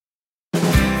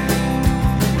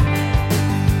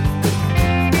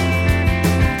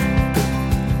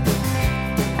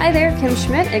Hi there, Kim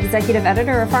Schmidt, Executive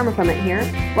Editor of Farm Equipment here.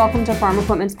 Welcome to Farm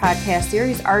Equipment's podcast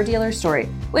series, Our Dealer Story,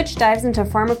 which dives into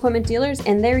farm equipment dealers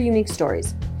and their unique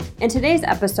stories. In today's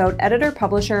episode,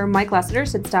 editor-publisher Mike Lessiter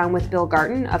sits down with Bill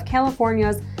Garton of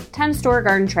California's 10-store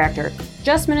garden tractor,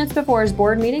 just minutes before his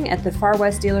board meeting at the Far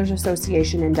West Dealers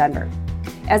Association in Denver.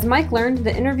 As Mike learned,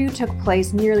 the interview took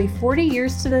place nearly 40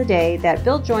 years to the day that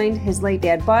Bill joined his late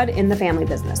dad Bud in the family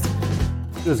business.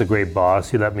 He was a great boss.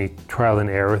 He let me trial and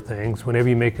error things. Whenever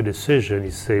you make a decision,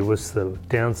 you say, what's the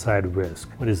downside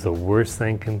risk? What is the worst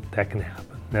thing that can happen?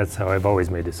 That's how I've always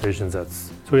made decisions.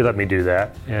 So he let me do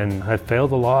that. And I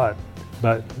failed a lot,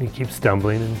 but you keep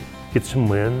stumbling and get some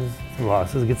wins, some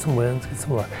losses, get some wins, get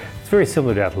some losses. It's very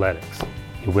similar to athletics.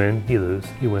 You win, you lose,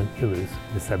 you win, you lose.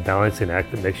 It's that balancing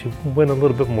act that makes you win a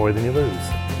little bit more than you lose.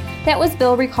 That was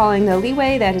Bill recalling the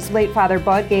leeway that his late father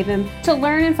Bud gave him to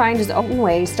learn and find his own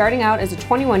way, starting out as a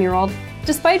 21-year-old,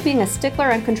 despite being a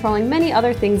stickler on controlling many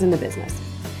other things in the business.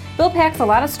 Bill packs a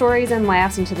lot of stories and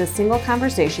laughs into this single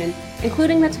conversation,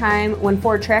 including the time when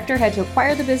Ford Tractor had to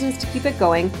acquire the business to keep it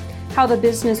going, how the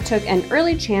business took an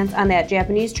early chance on that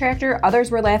Japanese tractor others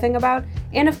were laughing about,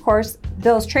 and of course,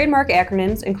 Bill's trademark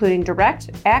acronyms, including Direct,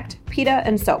 ACT, PETA,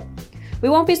 and SOAP. We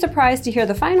won't be surprised to hear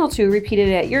the final two repeated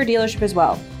at your dealership as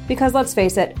well, because let's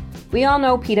face it, we all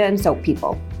know PETA and SOAP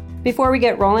people. Before we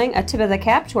get rolling, a tip of the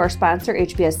cap to our sponsor,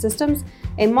 HBS Systems,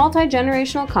 a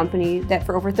multi-generational company that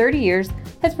for over 30 years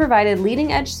has provided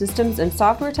leading-edge systems and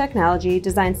software technology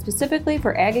designed specifically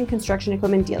for ag and construction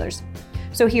equipment dealers.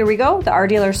 So here we go, the Our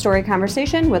Dealer Story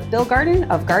conversation with Bill Garton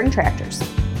of Garton Tractors.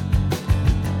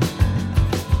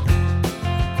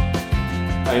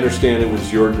 I understand it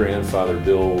was your grandfather,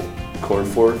 Bill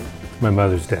Cornforth? My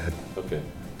mother's dad. Okay.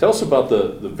 Tell us about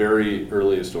the very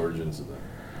earliest origins of that.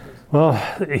 Well,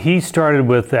 he started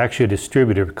with actually a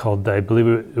distributor called, I believe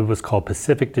it was called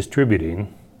Pacific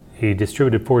Distributing. He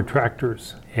distributed Ford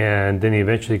tractors, and then he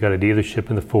eventually got a dealership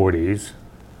in the 40s.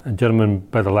 A gentleman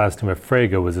by the last name of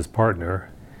Frega was his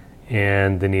partner,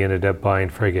 and then he ended up buying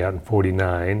Frega out in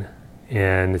 49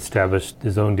 and established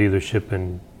his own dealership,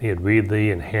 and he had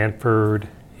Reedley and Hanford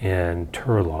and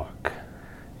Turlock.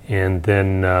 And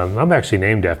then I'm actually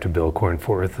named after Bill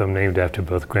Cornforth. I'm named after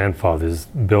both grandfathers,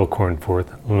 Bill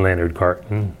Cornforth, Leonard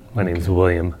Garton. My name's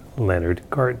William Leonard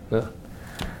Garton. Yeah.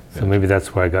 So maybe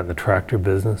that's why I got in the tractor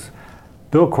business.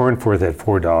 Bill Cornforth had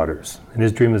 4 daughters, and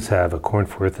his dream was to have a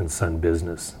Cornforth and Son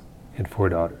business. He had 4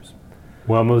 daughters.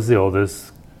 Wilma was the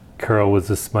oldest. Carol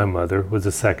was my mother, was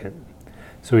the second.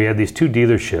 So he had these 2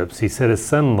 dealerships. He set his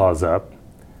son-in-laws up,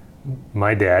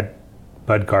 my dad,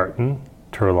 Bud Garton,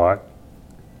 Turlock,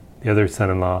 the other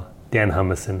son-in-law, Dan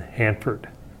Humison, Hanford.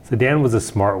 So Dan was a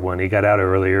smart one. He got out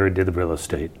earlier, did the real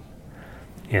estate.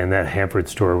 And that Hanford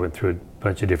store went through a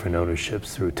bunch of different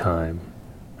ownerships through time.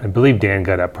 I believe Dan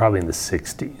got out probably in the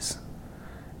 60s.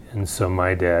 And so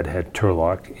my dad had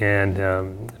Turlock. And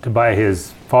to buy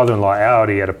his father-in-law out,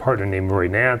 he had a partner named Roy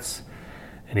Nance.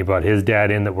 And he brought his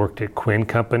dad in that worked at Quinn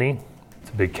Company.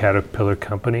 It's a big Caterpillar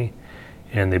company.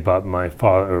 And they bought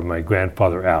my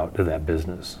grandfather out of that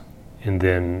business. And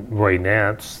then Roy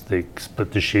Nance, they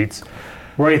split the sheets.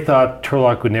 Roy thought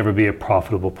Turlock would never be a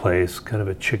profitable place, kind of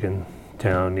a chicken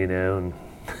town, you know,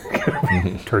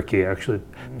 and Turkey actually.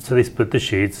 So they split the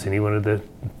sheets, and he wanted the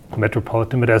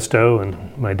Metropolitan Modesto,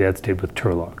 and my dad stayed with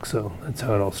Turlock. So that's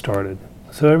how it all started.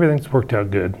 So everything's worked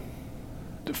out good.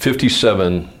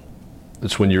 57,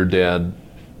 that's when your dad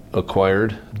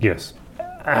acquired? Yes.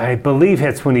 I believe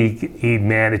that's when he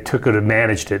took it and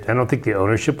managed it. I don't think the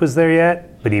ownership was there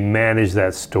yet, but he managed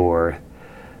that store.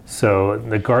 So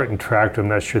the Garton Tractor, I'm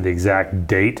not sure the exact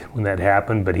date when that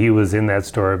happened, but he was in that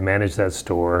store, managed that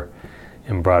store,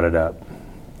 and brought it up.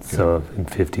 Okay. So in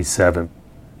 57,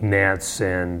 Nance,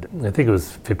 and I think it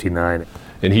was 59.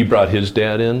 And he brought his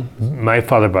dad in? My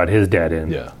father brought his dad in.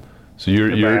 Yeah. So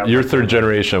you're third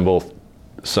generation on both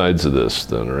sides of this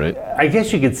then, right? I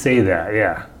guess you could say that,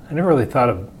 yeah. I never really thought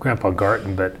of Grandpa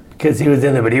Garton, but because he was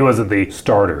in there, but he wasn't the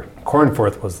starter.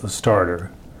 Cornforth was the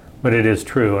starter. But it is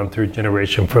true, I'm third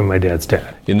generation from my dad's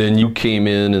dad. And then you came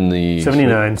in the...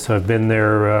 79, so I've been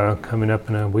there coming up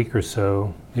in a week or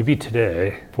so, maybe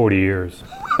today, 40 years.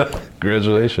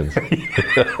 Congratulations.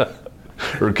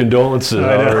 Or condolences.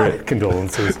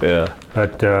 Condolences. Yeah.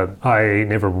 But I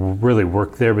never really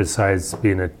worked there besides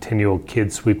being a 10-year-old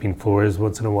kid sweeping floors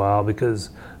once in a while because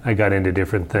I got into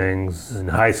different things. In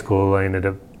high school, I ended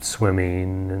up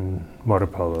swimming and water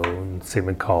polo and same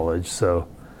in college, so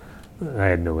I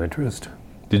had no interest.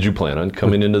 Did you plan on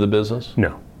coming into the business?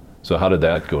 No. So how did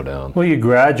that go down? Well, you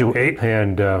graduate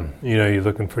and, you're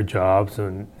looking for jobs.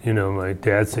 And, my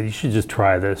dad said, you should just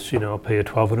try this. I'll pay you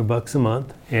 $1,200 a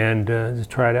month and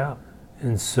just try it out.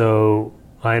 And so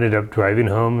I ended up driving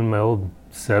home in my old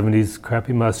 70s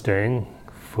crappy Mustang,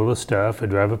 full of stuff. I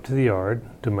drive up to the yard,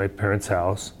 to my parents'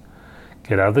 house,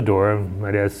 get out of the door, and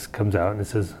my dad comes out and he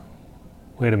says,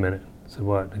 "Wait a minute." I said,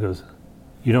 "What?" He goes,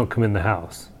 "You don't come in the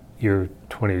house. You're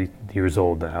 20 years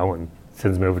old now," and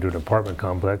sends me over to an apartment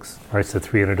complex, writes a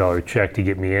 $300 check to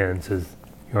get me in, and says,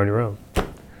 "You're on your own."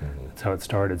 That's how it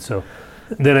started. So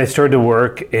then I started to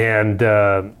work, and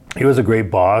he was a great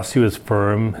boss. He was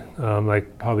firm.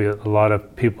 Like probably a lot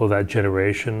of people that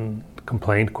generation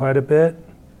complained quite a bit.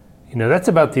 That's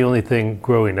about the only thing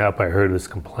growing up I heard was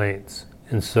complaints.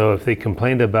 And so if they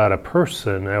complained about a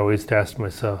person, I always asked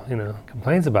myself,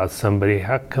 complains about somebody,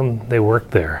 how come they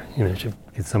work there? Should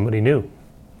get somebody new.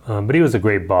 But he was a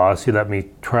great boss. He let me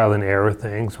trial and error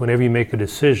things. Whenever you make a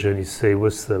decision, you say,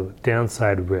 what's the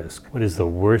downside risk? What is the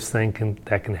worst thing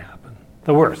that can happen?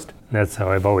 The worst. And that's how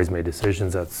I've always made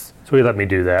decisions. So he let me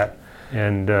do that.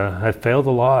 And I failed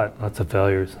a lot, lots of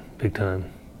failures, big time.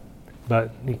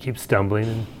 But you keep stumbling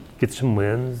and get some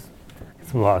wins, get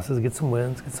some losses, get some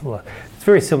wins, get some losses. It's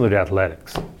very similar to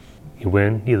athletics. You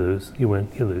win, you lose, you win,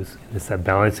 you lose. It's that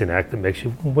balancing act that makes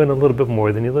you win a little bit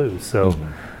more than you lose. So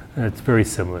it's very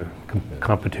similar.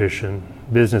 Competition.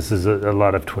 Business is a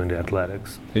lot of twin to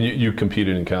athletics. And you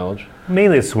competed in college?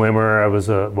 Mainly a swimmer. I was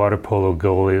a water polo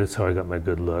goalie. That's how I got my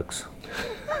good looks.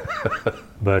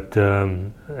 But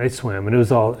I swam, and it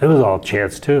was all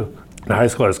chance too. In high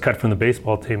school, I was cut from the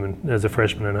baseball team as a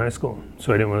freshman in high school,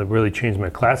 so I didn't want to really change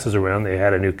my classes around. They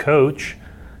had a new coach.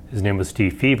 His name was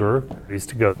Steve Fever. I used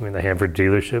to go in the Hanford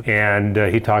dealership, and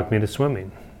he talked me into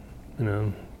swimming.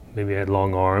 Maybe I had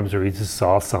long arms, or he just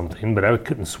saw something, but I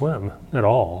couldn't swim at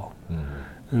all.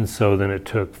 And so then it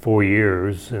took 4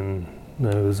 years, and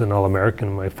I was an All-American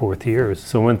in my 4th year.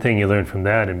 So one thing you learn from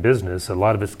that in business, a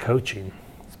lot of it's coaching,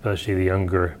 especially the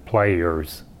younger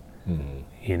players.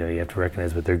 You have to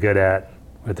recognize what they're good at,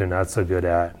 what they're not so good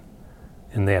at,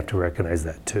 and they have to recognize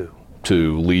that too.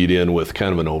 To lead in with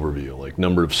kind of an overview, like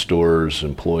number of stores,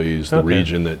 employees, the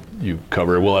region that you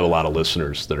cover. We'll have a lot of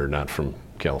listeners that are not from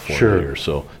California here.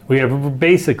 So we have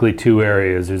basically 2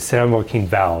 areas. There's San Joaquin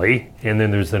Valley, and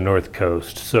then there's the North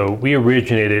Coast. So we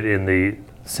originated in the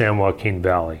San Joaquin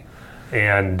Valley.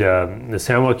 And the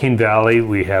San Joaquin Valley,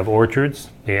 we have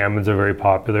orchards. The almonds are very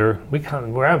popular. When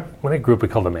I grew up, we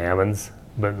called them almonds,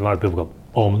 but a lot of people call them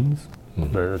almonds.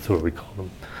 But that's what we call them.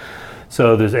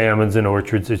 So there's almonds and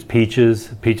orchards. There's peaches.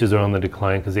 Peaches are on the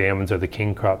decline because the almonds are the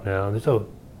king crop now.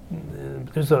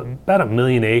 There's about 1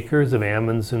 million acres of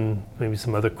almonds and maybe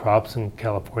some other crops in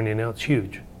California now. It's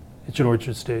huge. It's an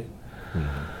orchard state.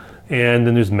 And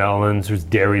then there's melons. There's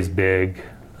dairy's big.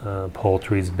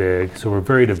 Poultry's big. So we're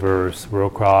very diverse. Row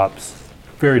crops.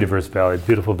 Very diverse valley.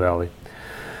 Beautiful valley.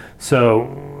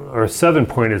 So our southern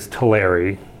point is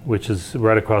Tulare, which is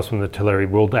right across from the Tulare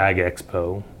World Ag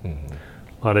Expo.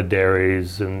 A lot of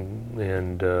dairies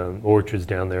and orchards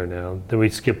down there now. Then we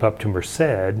skip up to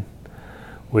Merced,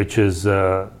 which is,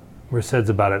 Merced's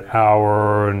about an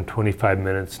hour and 25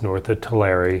 minutes north of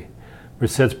Tulare.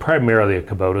 Merced's primarily a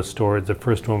Kubota store. It's the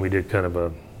first one we did kind of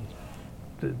a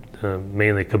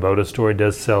mainly Kubota store. It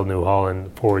does sell New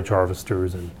Holland forage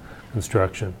harvesters and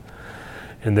construction.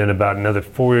 And then about another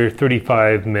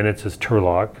 35 minutes is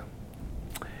Turlock,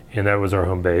 and that was our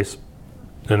home base.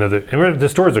 The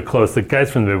stores are close. The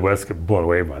guys from the Midwest get blown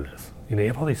away by this. You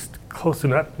have all these close to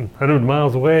not 100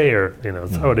 miles away, or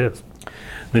that's how it is.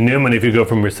 The Newman, if you go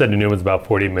from Merced to Newman's about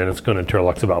 40 minutes. Going to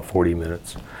Turlock's about 40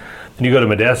 minutes. Then you go to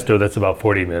Modesto, that's about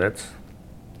 40 minutes.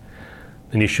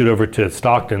 Then you shoot over to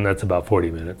Stockton, that's about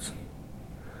 40 minutes.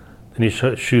 Then you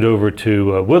shoot over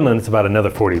to Woodland, it's about another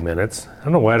 40 minutes. I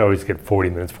don't know why I'd always get 40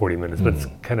 minutes, but it's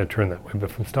kind of turned that way.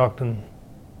 But from Stockton,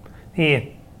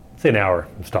 say an hour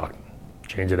from Stockton.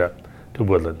 Change it up to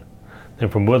Woodland. Then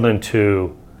from Woodland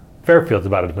to Fairfield's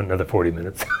about another 40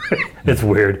 minutes. It's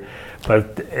weird.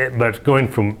 But going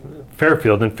from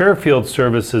Fairfield, and Fairfield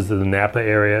services the Napa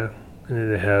area,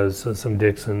 and it has some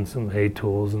Dixon, some hay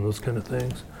tools and those kind of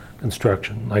things.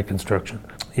 Light construction.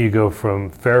 You go from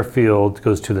Fairfield,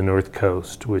 goes to the North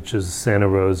Coast, which is Santa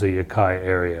Rosa, Yakai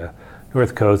area.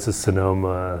 North Coast is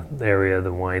Sonoma area,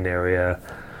 the wine area,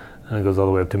 and it goes all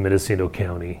the way up to Mendocino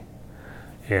County.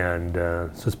 And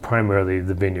so it's primarily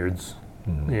the vineyards.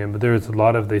 But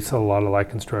they sell a lot of light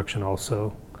construction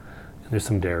also. And there's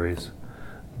some dairies.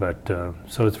 But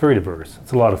so it's very diverse.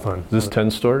 It's a lot of fun. Is this 10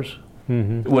 stores?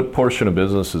 What portion of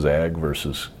business is ag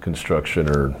versus construction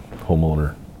or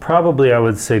homeowner? Probably I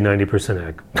would say 90%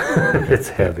 ag. It's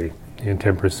heavy. And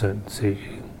 10% CE.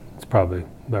 It's probably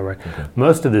about right. Okay.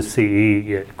 Most of the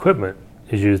CE equipment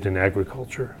is used in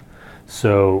agriculture.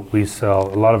 So we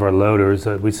sell a lot of our loaders.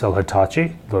 We sell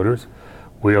Hitachi loaders.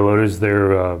 Wheel loaders,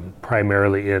 they're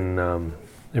primarily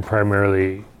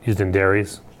used in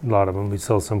dairies. A lot of them. We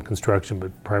sell some construction,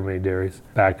 but primarily dairies.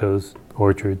 Backhoes,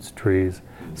 orchards, trees,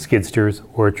 skid steers,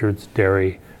 orchards,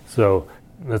 dairy. So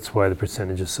that's why the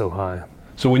percentage is so high.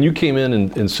 So when you came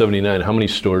in 79, how many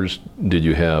stores did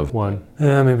you have? One.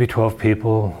 Maybe 12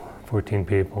 people, 14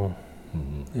 people.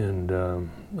 Mm-hmm. And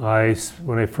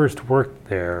when I first worked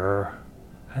there,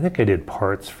 I think I did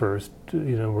parts first.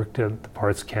 Worked at the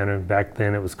parts counter. Back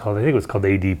then I think it was called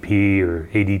ADP or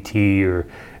ADT, or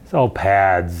it's all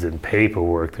pads and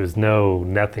paperwork. There's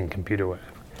nothing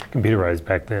computerized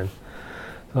back then.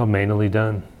 It's all manually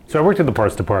done. So I worked at the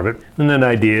parts department. And then the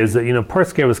idea is that,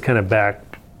 parts guy was kind of back.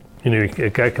 A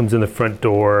guy comes in the front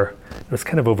door. It was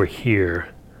kind of over here.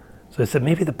 So I said,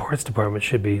 maybe the parts department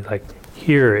should be like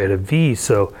here at a V,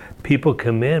 so people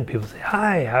come in, people say,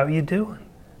 hi, how are you doing?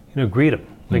 Greet them,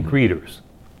 like greeters.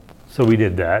 So we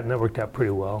did that, and that worked out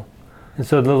pretty well. And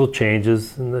so the little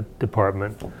changes in the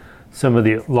department, some of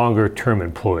the longer term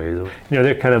employees,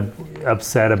 they're kind of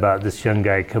upset about this young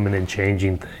guy coming in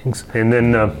changing things. And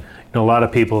then a lot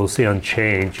of people see on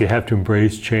change, you have to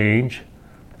embrace change.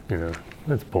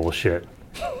 That's bullshit.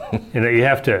 You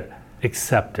have to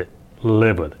accept it,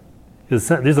 live with it.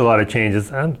 There's a lot of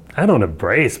changes I don't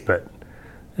embrace, but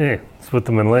it's what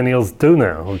the millennials do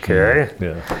now, okay?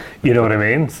 Yeah. You know what I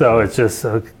mean? So it's just,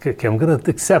 okay, I'm going to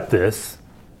accept this.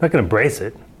 I'm not going to embrace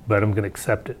it, but I'm going to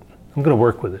accept it. I'm going to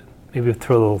work with it. Maybe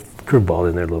throw a little curveball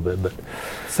in there a little bit, but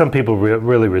some people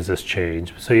really resist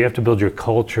change. So you have to build your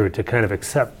culture to kind of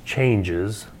accept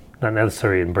changes, not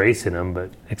necessarily embracing them, but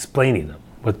explaining them,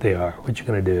 what they are, what you're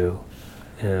going to do,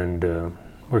 and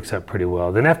works out pretty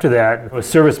well. Then after that, I was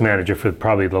service manager for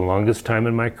probably the longest time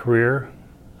in my career.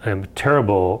 I'm a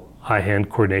terrible eye-hand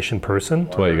coordination person.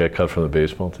 That's why you got cut from the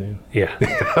baseball team? Yeah,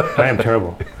 I am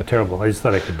terrible. I just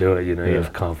thought I could do it, You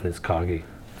have confidence, cocky.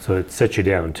 So it sets you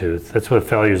down too. That's what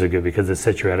failures are good, because it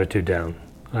sets your attitude down.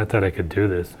 I thought I could do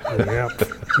this. Yeah,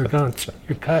 you're gone.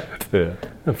 You're cut. Yeah.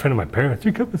 I'm a friend of my parents.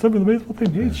 You cut me some of the baseball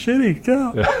team. You're shitty.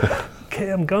 Go. Yeah. Okay,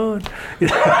 I'm gone.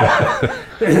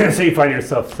 So you find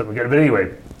yourself something good. But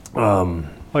anyway,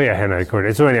 hand-eye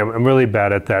coordination. So anyway, I'm really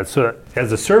bad at that. So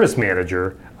as a service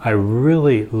manager, I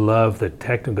really love the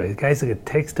technical guys that could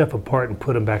take stuff apart and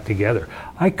put them back together.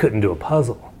 I couldn't do a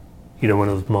puzzle. One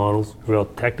of those models, real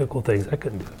technical things, I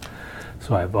couldn't do it.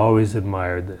 So I've always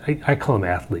admired I call them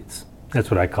athletes.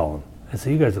 That's what I call them. I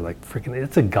say, you guys are like freaking,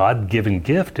 it's a God-given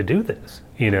gift to do this.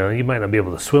 You might not be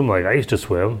able to swim like I used to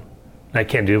swim. I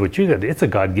can't do what you got to do. It's a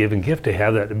God-given gift to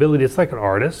have that ability. It's like an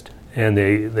artist, and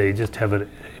they just have an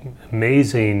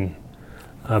amazing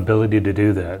ability to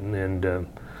do that. And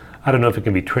I don't know if it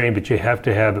can be trained, but you have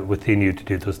to have it within you to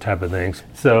do those type of things.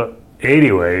 So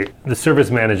anyway, the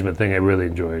service management thing I really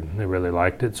enjoyed. I really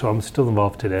liked it. So I'm still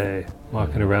involved today,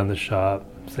 walking around the shop,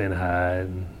 saying hi,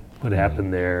 and what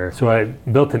happened there. So I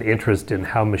built an interest in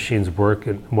how machines work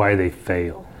and why they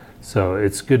fail. So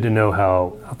it's good to know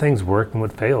how things work and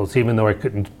what fails. Even though I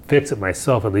couldn't fix it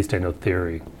myself, at least I know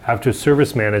theory. After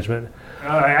service management,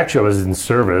 I was in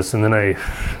service, and then I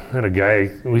had a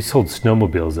guy, we sold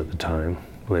snowmobiles at the time,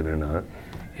 believe it or not.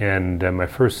 And my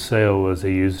first sale was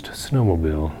a used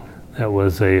snowmobile. That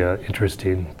was a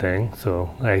interesting thing.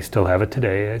 So I still have it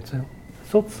today. I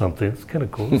sold something. It's kind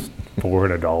of cool. It's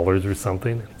 $400 or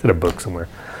something. It's in a book somewhere.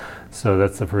 So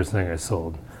that's the first thing I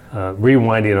sold.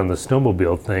 Rewinding on the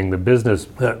snowmobile thing, the business,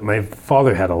 my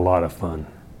father had a lot of fun.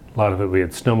 A lot of it, we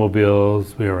had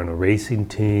snowmobiles, we were on a racing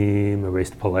team, I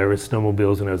raced Polaris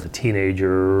snowmobiles when I was a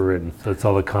teenager, and so it's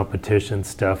all the competition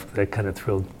stuff that kind of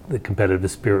thrilled the competitive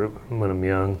spirit when I'm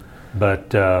young.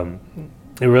 But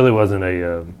it really wasn't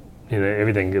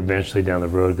everything eventually down the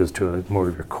road goes to more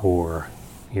of your core,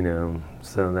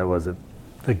 so that was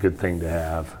a good thing to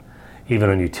have. Even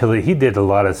on utility, he did a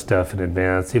lot of stuff in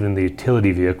advance, even the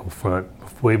utility vehicle front,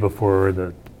 way before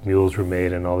the mules were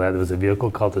made and all that. There was a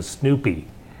vehicle called the Snoopy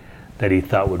that he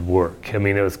thought would work. I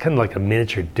mean, it was kind of like a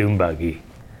miniature dune buggy,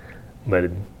 but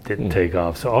it didn't take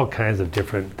off. So all kinds of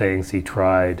different things he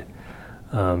tried,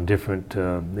 even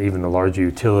the larger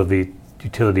utility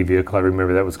vehicle. I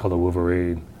remember that was called a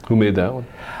Wolverine. Who made that one?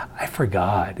 I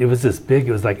forgot. It was this big,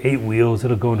 it was like 8 wheels.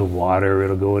 It'll go into water,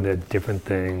 it'll go into different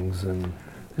things, and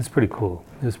it's pretty cool.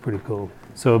 It was pretty cool.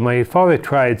 So my father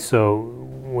tried, so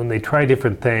when they try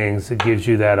different things, it gives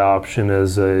you that option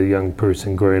as a young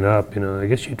person growing up. I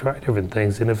guess you try different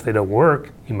things, and if they don't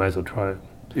work, you might as well try it.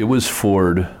 It was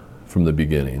Ford from the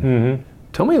beginning. Mm-hmm.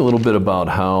 Tell me a little bit about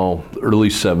how the early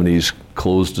 70s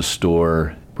closed a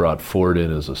store, brought Ford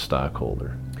in as a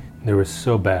stockholder. They were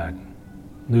so bad,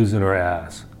 losing our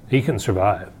ass. He couldn't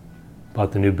survive.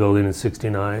 Bought the new building in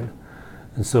 '69.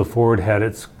 And so Ford had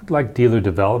its like dealer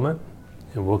development,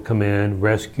 and we'll come in,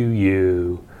 rescue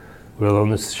you, we'll own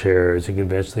the shares, you can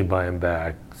eventually buy them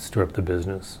back, stir up the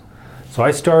business. So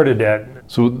I started at...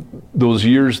 So those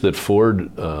years that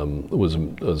Ford was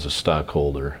a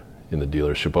stockholder in the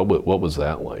dealership, what was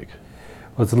that like?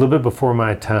 Well, it's a little bit before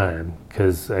my time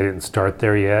because I didn't start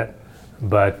there yet,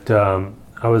 but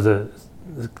I was a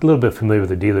little bit familiar with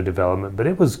the dealer development, but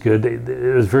it was good.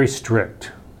 It was very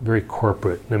strict, very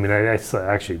corporate. I mean, I saw,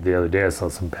 actually the other day I saw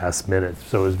some past minutes,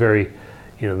 so it was very,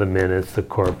 the minutes, the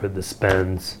corporate, the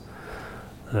spends,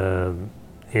 so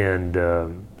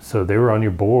they were on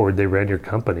your board, they ran your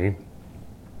company,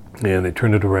 and they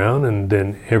turned it around, and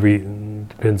then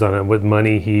depends on what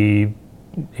money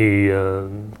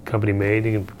company made,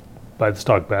 he can buy the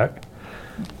stock back.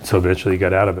 So eventually he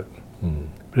got out of it.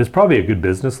 But it's probably a good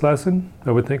business lesson,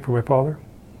 I would think, for my father.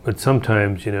 But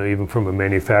sometimes, even from a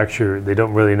manufacturer, they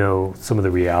don't really know some of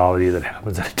the reality that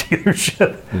happens at a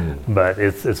dealership. But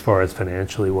it's, as far as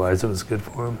financially wise, it was good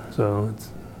for him. So it's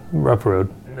a rough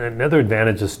road. Another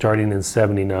advantage of starting in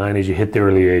 79 is you hit the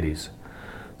early 80s.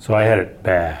 So I had it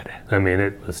bad. I mean,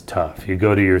 it was tough. You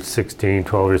go to your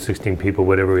 12 or 16 people,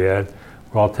 whatever we had,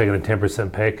 we're all taking a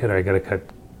 10% pay cut, I got to cut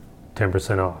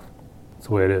 10% off. That's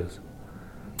the way it is.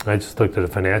 I just looked at a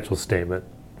financial statement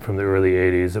from the early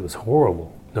 80s. It was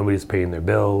horrible. Nobody's paying their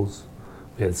bills.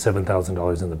 We had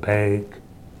 $7,000 in the bank.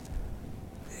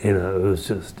 It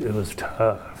was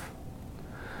tough.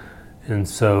 And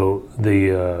so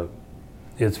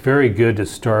it's very good to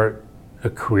start a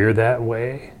career that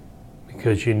way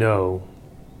because you know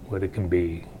what it can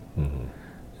be. And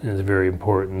it's very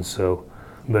important.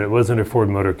 But it was under Ford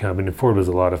Motor Company. Ford was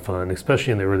a lot of fun,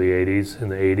 especially in the early 80s. In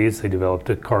the 80s, they developed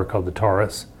a car called the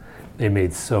Taurus. They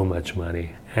made so much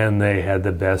money, and they had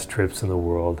the best trips in the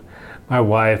world. My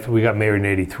wife, we got married in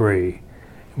 83,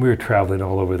 and we were traveling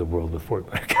all over the world with Ford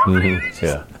Motor Company.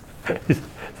 Yeah.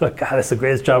 It's like, God, it's the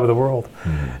greatest job in the world.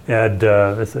 And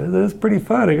I said, that's pretty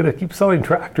fun. I'm going to keep selling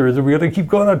tractors, and we're going to keep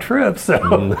going on trips.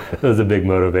 So it was a big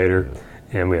motivator,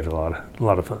 and we had a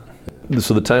lot of fun.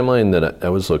 So the timeline that I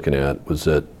was looking at was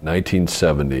at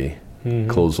 1970,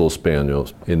 closed Little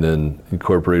Spaniels, and then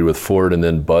incorporated with Ford, and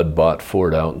then Bud bought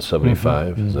Ford out in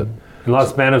 75. Is that?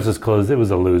 Los Spanos was closed. It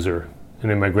was a loser. And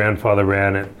then my grandfather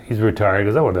ran it. He's retired. He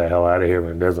goes, I want the hell out of here. I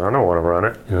don't want to run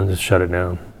it. Just shut it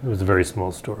down. It was a very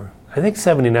small store. I think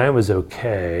 79 was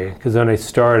okay, because when I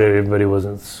started, everybody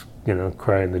wasn't,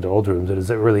 crying in the doldrums. It was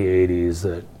the early 80s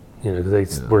that,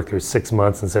 because they worked there 6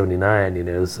 months in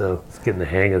 79, so it's getting the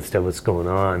hang of stuff, what's going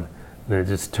on. And it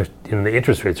just, the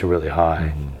interest rates are really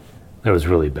high. That was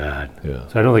really bad. Yeah.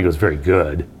 So I don't think it was very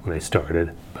good when I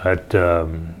started, but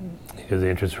because the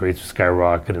interest rates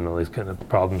skyrocketed and all these kind of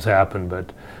problems happened,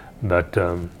 but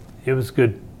it was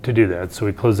good to do that. So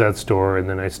we closed that store, and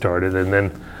then I started, and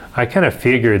then I kind of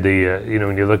figured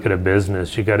when you look at a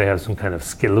business, you got to have some kind of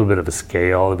a little bit of a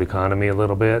scale of economy a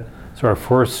little bit. So our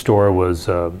first store was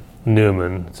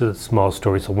Newman. It's a small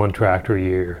store, so one tractor a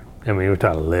year. I mean, we're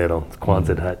talking little, it's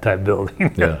Quonset hut type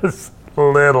building. Yeah. It was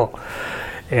little.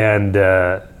 And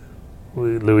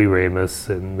Louis Ramos,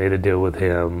 and made a deal with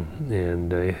him.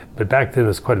 And but back then there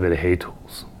was quite a bit of hay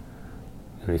tools.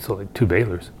 And he sold like 2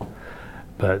 balers.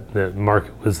 But the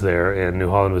market was there, and New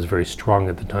Holland was very strong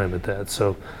at the time at that.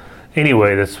 So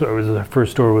anyway, the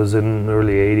first store was in the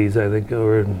early 80s, I think,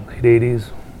 or late 80s.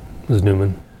 It was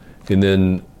Newman. And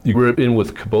then you were in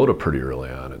with Kubota pretty early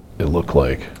on, it looked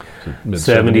like. Mid-70s?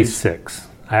 76.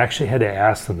 I actually had to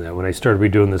ask them that when I started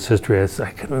redoing this history. I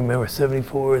couldn't remember,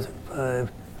 74,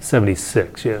 75,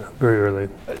 76, yeah, very early.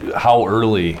 How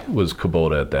early was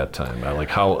Kubota at that time? Like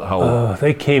how?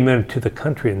 They came into the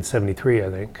country in 73, I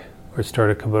think, or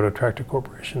started Kubota Tractor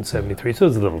Corporation in 73. So it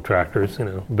was little tractors,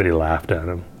 Everybody laughed at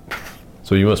them.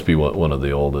 So you must be one of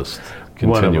the oldest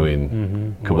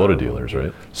continuing Kubota dealers,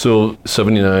 right? So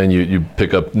 79, you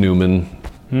pick up Newman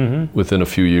within a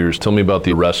few years. Tell me about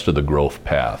the rest of the growth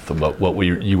path, about what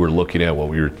you were looking at,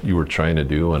 what you were trying to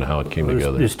do, and how it came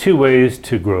together. There's 2 ways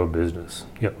to grow a business.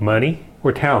 You have money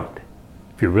or talent.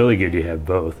 If you're really good, you have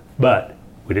both. But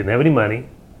we didn't have any money,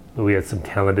 but we had some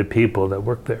talented people that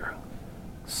worked there.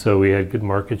 So we had good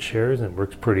market shares, and it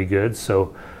works pretty good.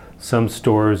 So some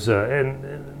stores,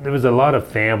 and there was a lot of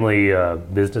family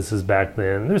businesses back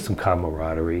then. There's some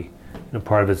camaraderie.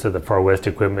 Part of it's at the Far West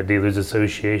Equipment Dealers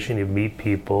Association. You meet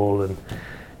people, and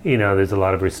there's a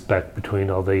lot of respect between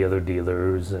all the other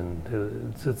dealers,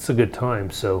 and it's a good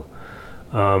time. So,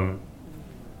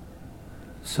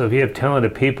 so if you have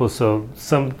talented people, so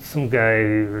some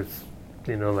guy,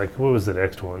 like what was the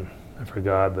next one? I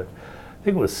forgot, but I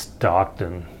think it was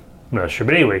Stockton. I'm not sure,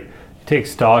 but anyway, take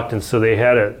stock, and so they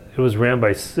had it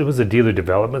was a dealer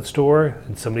development store,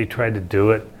 and somebody tried to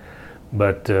do it,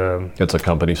 but it's a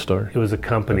company store? It was a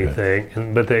company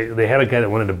thing, but they had a guy that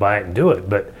wanted to buy it and do it,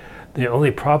 but the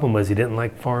only problem was he didn't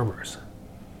like farmers.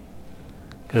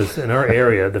 Because in our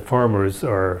area, the farmers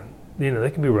are,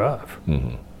 they can be rough.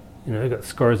 Mm-hmm. I got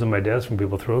scars on my desk from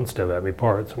people throwing stuff at me,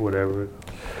 parts or whatever.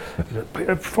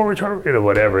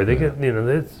 Whatever. They get,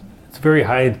 it's very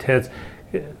high intense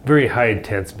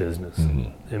business.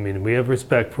 Mm-hmm. I mean, we have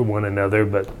respect for one another,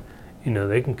 but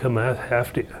they can come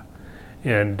after you.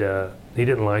 And he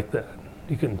didn't like that.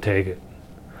 He couldn't take it.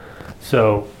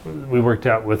 So we worked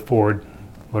out with Ford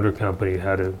Motor Company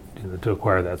how to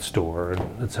acquire that store,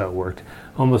 and that's how it worked.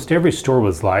 Almost every store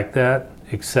was like that,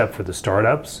 except for the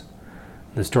startups.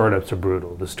 The startups are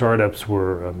brutal. The startups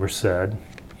were Merced,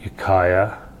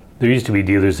 Ukiah. There used to be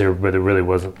dealers there, but there really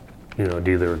wasn't, a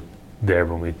dealer there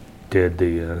when we did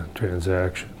the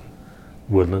transaction.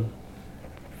 Woodland.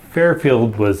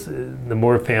 Fairfield was the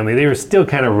Moore family. They were still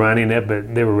kind of running it,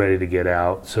 but they were ready to get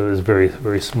out. So it was very,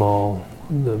 very small,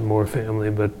 the Moore family.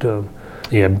 But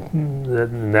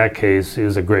in that case, he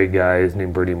was a great guy. His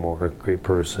name Bertie Moore, a great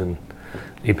person.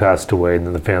 He passed away, and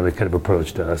then the family kind of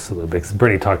approached us a little bit. Because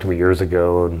Bertie talked to me years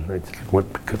ago, and I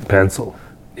couldn't pencil.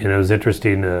 It was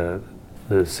interesting.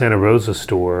 The Santa Rosa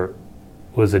store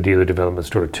was a dealer development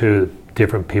store too.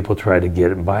 Different people tried to get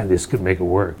it and buy it. They just couldn't make it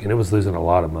work, and it was losing a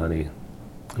lot of money.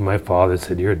 And my father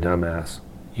said, "You're a dumbass.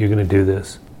 You're going to do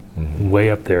this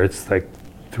way up there. It's like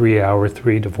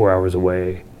 3 to 4 hours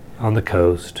away on the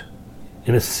coast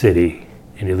in a city,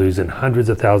 and you're losing hundreds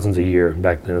of thousands a year."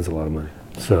 Back then, it was a lot of money.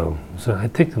 So I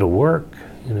think it'll work.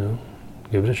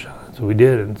 Give it a shot. So we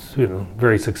did, and it's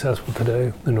very successful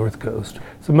today, the North Coast.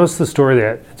 So most of the story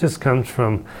that just comes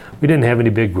from, we didn't have any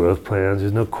big growth plans.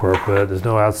 There's no corporate. There's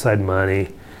no outside money.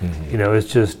 Mm-hmm.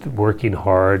 It's just working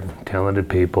hard, talented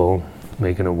people,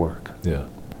 making it work. Yeah.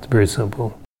 It's very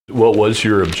simple. What was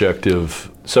your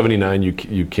objective? 79,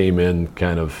 you came in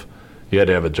kind of, you had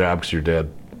to have a job because your dad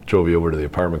drove you over to the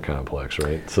apartment complex,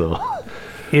 right? So.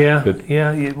 Yeah.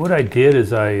 What I did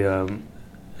is I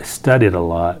studied a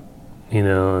lot,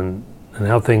 and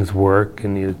how things work,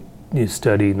 and you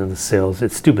study, the sales.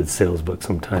 It's stupid sales books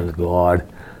sometimes go odd.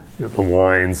 The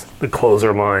lines, the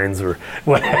closer lines, or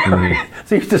whatever. Mm-hmm.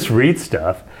 So you just read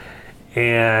stuff,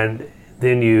 and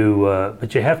then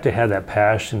but you have to have that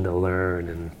passion to learn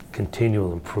and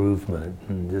continual improvement.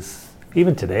 And just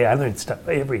even today, I learn stuff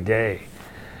every day.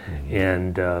 Mm-hmm.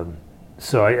 And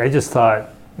so I just thought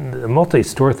the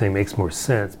multi-store thing makes more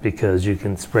sense because you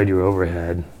can spread your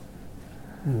overhead,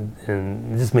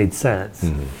 and it just made sense.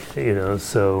 Mm-hmm.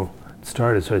 So it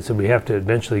started. So I said we have to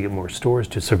eventually get more stores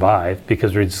to survive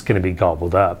because we're just going to be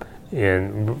gobbled up.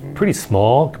 And pretty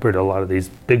small compared to a lot of these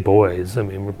big boys. I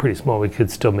mean, we're pretty small. We could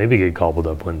still maybe get gobbled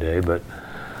up one day, but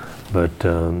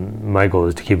my goal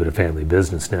is to keep it a family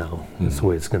business now. Mm-hmm. That's the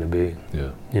way it's going to be.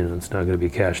 Yeah. It's not going to be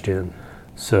cashed in.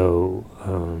 So.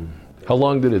 How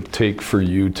long did it take for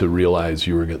you to realize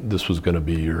this was going to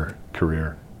be your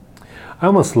career? I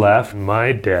almost left.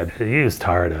 My dad, he was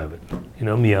tired of it.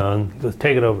 I'm young. He goes,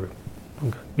 take it over.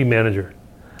 Be manager.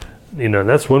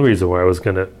 That's one reason why I was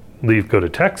going to go to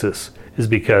Texas, is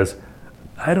because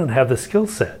I don't have the skill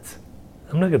sets.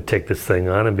 I'm not going to take this thing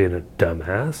on and being a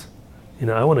dumbass.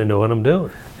 I want to know what I'm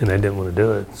doing, and I didn't want to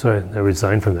do it. So I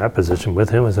resigned from that position with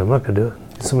him. I said, I'm not going to do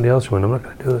it. Somebody else went, I'm not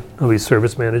going to do it. I'll be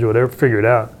service manager, whatever, figure it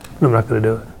out. I'm not going to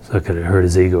do it. So I could have hurt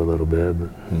his ego a little bit,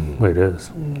 but the way it is.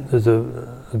 There's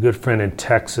a good friend in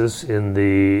Texas in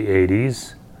the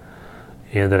 80s,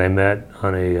 and that I met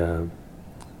on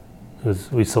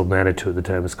we sold Manitou at the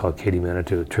time. It's called Katie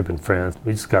Manitou, a trip in France.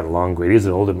 We just got along great. He's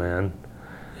an older man,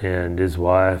 and his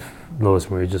wife, Lois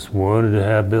Marie, just wanted to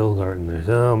have Bill Garten there. Said,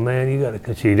 oh man, you got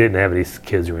to. She didn't have any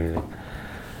kids or anything.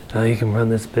 Oh, you can run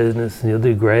this business, and you'll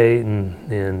do great.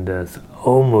 And so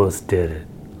almost did it,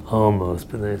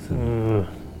 almost. But they said,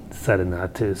 decided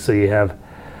not to. So you have.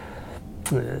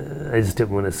 I just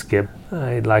didn't want to skip.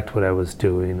 I liked what I was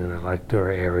doing, and I liked our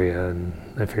area, and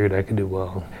I figured I could do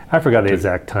well. I forgot the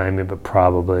exact timing, but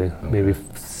probably maybe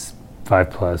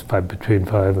between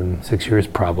 5 and 6 years,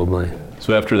 probably.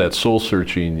 So after that soul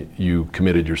searching, you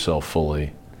committed yourself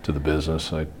fully to the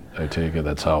business. I take it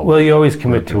that's how. Well, you always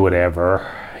commit to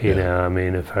whatever. You know, I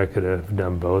mean, if I could have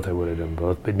done both, I would have done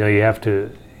both. But no, you have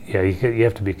to. Yeah, you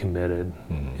have to be committed,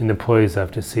 and employees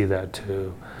have to see that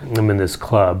too. I'm in this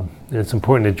club, and it's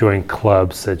important to join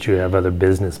clubs that you have other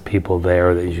business people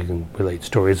there that you can relate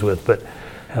stories with. But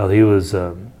hell, he was,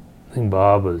 I think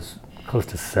Bob was close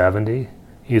to 70.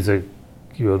 He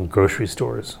owned grocery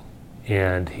stores,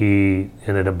 And he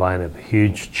ended up buying a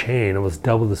huge chain. It was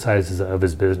double the size of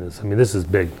his business. I mean, this is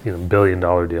big, $1 billion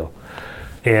deal.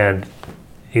 And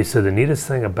he said the neatest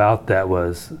thing about that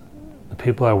was the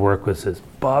people I work with says,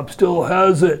 Bob still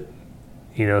has it.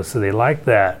 So they like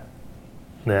that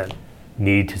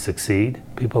need to succeed.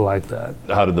 People like that.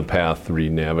 How did the path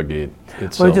re-navigate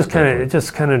itself? Well, it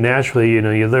just kind of naturally,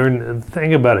 you learn the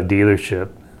thing about a dealership.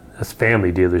 This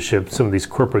family dealership, some of these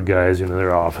corporate guys,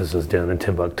 their offices down in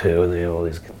Timbuktu, and they have all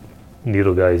these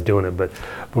needle guys doing it. But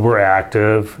we're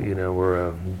active.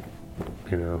 We're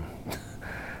I'm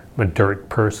a dirt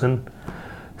person.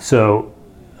 So,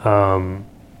 I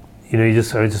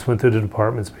just went through the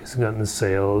departments, basically got into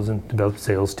sales and developed a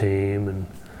sales team,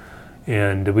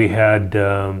 and we had,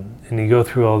 and you go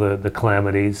through all the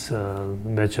calamities.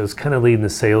 Mitch, I was kind of leading the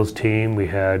sales team. We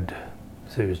had,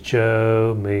 so it was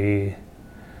Joe, me,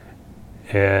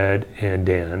 Ed, and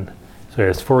Dan. So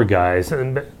there's 4 guys,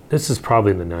 and this is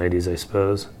probably in the 90s, I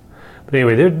suppose. But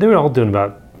anyway, they were all doing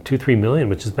about $2-3 million,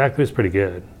 which is back then was pretty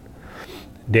good.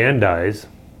 Dan dies,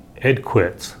 Ed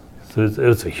quits, so it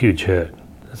was a huge hit.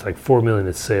 It's like $4 million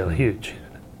in sale, huge hit.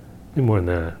 Maybe more than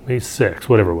that, maybe 6,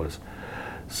 whatever it was.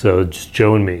 So just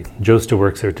Joe and me. Joe still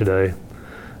works there today,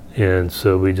 and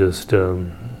so we just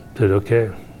said, okay,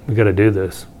 we got to do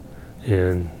this.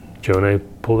 And Joe and I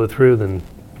pulled it through. Then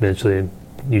eventually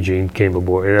Eugene came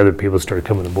aboard, and other people started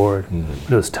coming aboard. It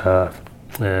was tough.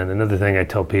 And another thing I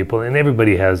tell people, and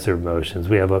everybody has their emotions.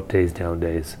 We have up days, down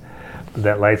days. But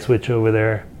that light switch over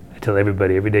there, I tell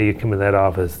everybody, every day you come in that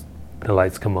office, the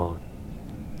lights come on.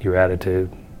 Your attitude,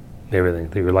 everything.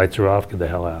 If your lights are off, get the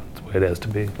hell out. That's the way it has to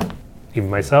be. Even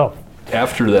myself.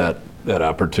 After that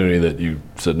opportunity that you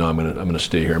said, no, I'm gonna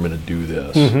stay here, I'm gonna do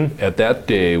this. At that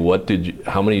day,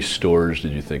 how many stores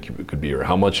did you think it could be, or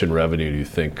how much in revenue do you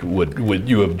think would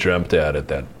you have dreamt at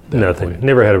that Nothing. point?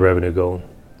 Never had a revenue goal.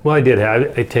 Well, I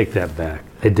take that back.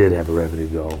 I did have a revenue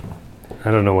goal.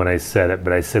 I don't know when I said it,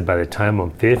 but I said by the time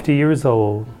I'm 50 years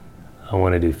old, I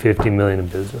want to do $50 million in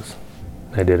business.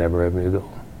 I did have a revenue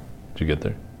goal. Did you get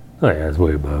there? Oh yeah, it's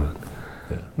way above it.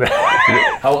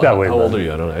 Yeah. How old are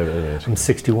you? I don't know. I'm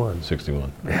 61.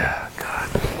 61. Yeah,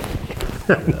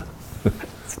 God.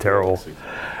 It's terrible.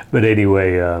 But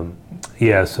anyway,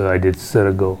 so I did set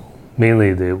a goal.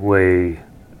 Mainly the way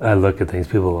I look at things,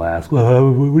 people will ask,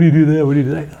 well, what do you do that? What do you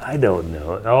do that? I don't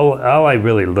know. All I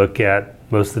really look at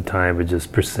most of the time are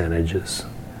just percentages.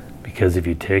 Because if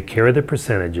you take care of the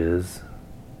percentages,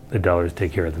 the dollars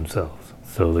take care of themselves.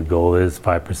 So the goal is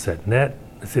 5% net.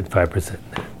 I said 5%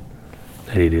 net.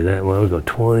 How do you do that? Well, we go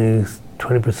 20%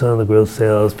 of the gross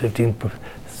sales,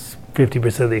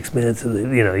 50% of the expenses.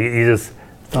 You just,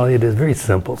 all you do is very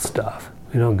simple stuff.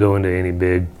 You don't go into any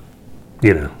big,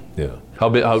 Yeah. How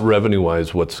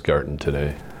revenue-wise, what's Skarton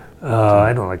today?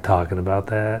 I don't like talking about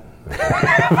that.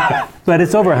 But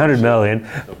it's over 100 million.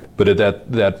 But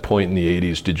at that point in the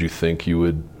 80s, did you think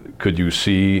could you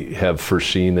have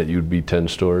foreseen that you'd be 10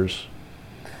 stores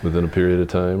within a period of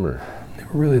time, or?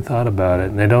 Never really thought about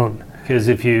it, and I don't. Because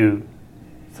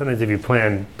sometimes if you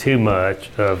plan too much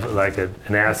of like an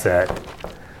asset,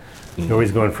 you're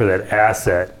always going for that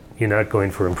asset. You're not going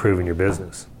for improving your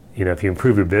business. If you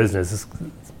improve your business,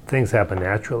 things happen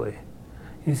naturally.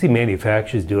 You see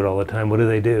manufacturers do it all the time. What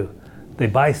do? They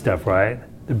buy stuff, right?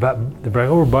 They're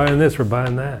buying, we're buying this, we're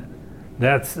buying that.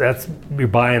 That's you're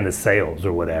buying the sales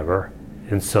or whatever.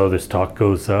 And so the stock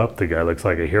goes up, the guy looks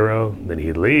like a hero, then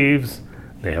he leaves.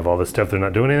 They have all this stuff they're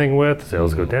not doing anything with.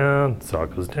 Sales go down,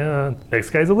 stock goes down.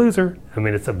 Next guy's a loser. I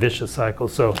mean, it's a vicious cycle.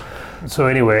 So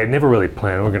anyway, I never really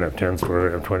planned we're going to have 10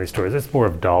 stores or 20 stores. It's more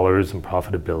of dollars and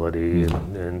profitability,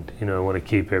 and I want to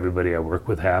keep everybody I work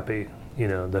with happy.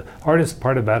 The hardest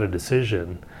part about a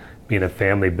decision, being a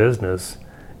family business,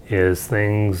 is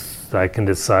things I can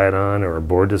decide on or a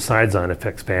board decides on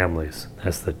affects families.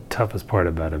 That's the toughest part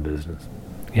about a business.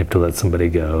 You have to let somebody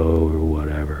go or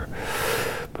whatever.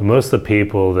 But most of the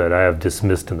people that I have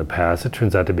dismissed in the past, it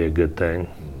turns out to be a good thing.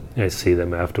 I see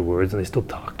them afterwards, and they still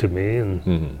talk to me,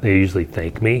 and they usually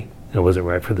thank me. I wasn't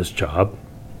right for this job,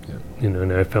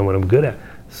 and I found what I'm good at.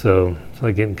 So it's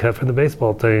like getting cut from the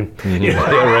baseball team.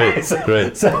 Right.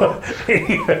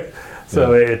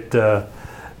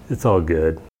 It's all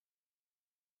good.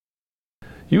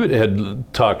 You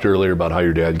had talked earlier about how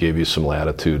your dad gave you some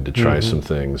latitude to try some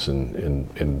things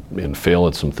and fail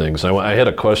at some things. I had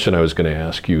a question I was going to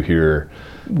ask you here.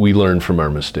 We learn from our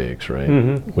mistakes, right?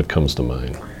 What comes to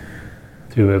mind?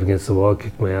 Threw me up against the wall,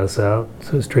 kicked my ass out,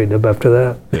 so I straightened up after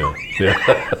that. Yeah.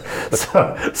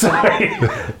 So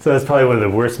that's probably one of the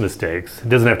worst mistakes. It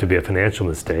doesn't have to be a financial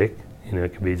mistake.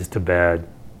 It could be just a bad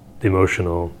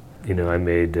emotional. I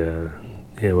made.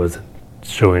 It wasn't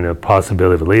showing a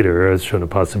possibility of a leader. I was showing a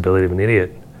possibility of an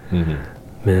idiot.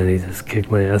 Mm-hmm. Man, he just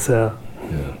kicked my ass out.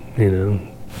 Yeah. You know,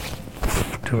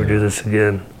 to do this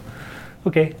again.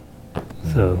 Okay.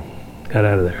 So, got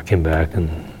out of there. Came back and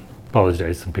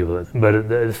apologized to some people.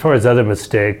 But as far as other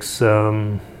mistakes,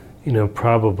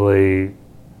 probably,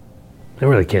 I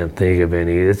really can't think of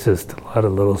any. It's just a lot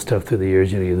of little stuff through the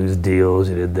years. You lose deals,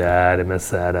 you did that, I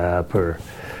messed that up, or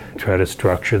try to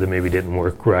structure that maybe didn't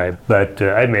work right. But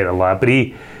I made a lot. But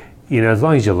he, as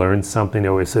long as you learn something, he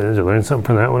always says, "You learn something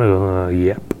from that one?" I go,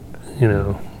 "Yep."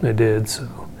 I did. So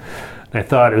I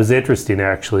thought it was interesting,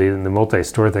 actually, in the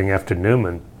multi-store thing after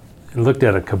Newman. I looked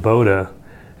at a Kubota.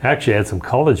 Actually, I had some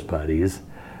college buddies.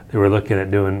 They were looking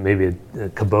at doing maybe a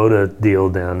Kubota deal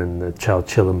down in the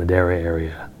Chowchilla, Madera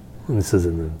area. And this is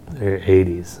in the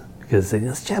 80s. Because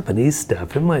it's Japanese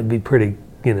stuff. It might be pretty,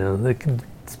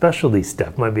 specialty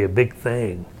stuff might be a big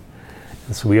thing.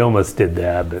 And so we almost did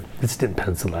that, but it just didn't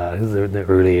pencil out. It was in the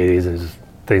early 80s, and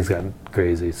things got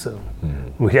crazy. So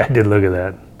I did look at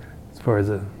that as far as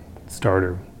a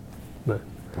starter. But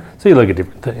so you look at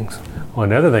different things. Well,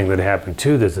 another thing that happened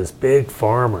too, there's this big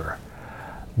farmer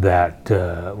that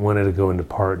wanted to go into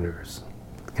partners,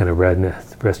 kind of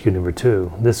rescue number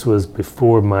 2. This was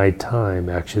before my time,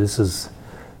 actually. This is,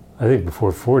 I think,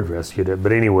 before Ford rescued it.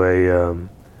 But anyway,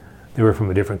 they were from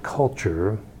a different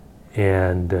culture,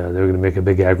 and they were going to make a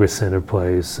big agri-center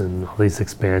place and all these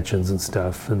expansions and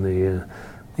stuff. And the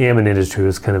almond industry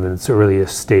was kind of in its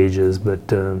earliest stages,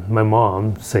 but my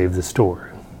mom saved the store.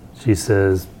 She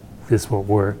says, "This won't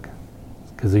work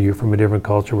because you're from a different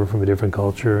culture, we're from a different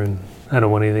culture, and I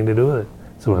don't want anything to do with it."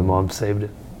 So my mom saved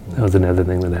it. That was another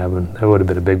thing that happened. That would have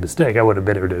been a big mistake. I would have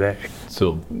been here today.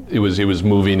 So it was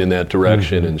moving in that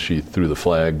direction, and she threw the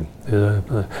flag.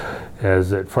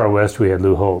 As at Far West, we had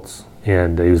Lou Holtz,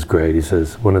 and he was great. He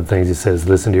says, one of the things he says,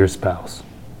 listen to your spouse.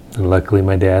 And luckily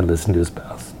my dad listened to his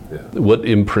spouse. Yeah. What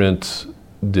imprint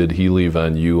did he leave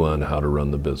on you on how to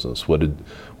run the business? What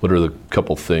are the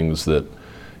couple things that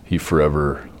he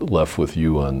forever left with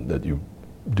you on that you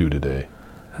do today?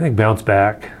 I think bounce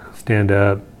back, stand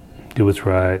up, do what's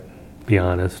right, be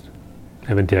honest,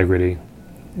 have integrity.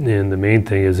 And the main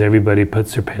thing is everybody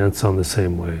puts their pants on the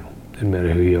same way, no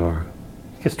matter who you are.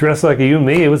 You get dressed like you and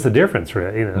me, what's the difference,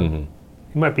 right? You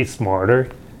might be smarter,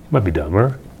 you might be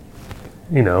dumber,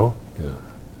 Yeah.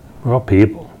 We're all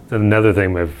people. And another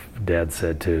thing my dad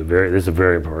said too, this is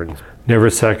very important, never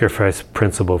sacrifice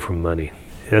principle for money.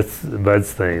 That's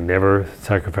Bud's thing, never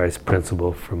sacrifice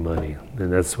principle for money.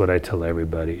 And that's what I tell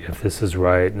everybody. If this is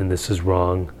right and this is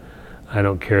wrong, I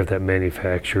don't care if that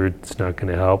manufacturer, it's not going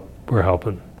to help, we're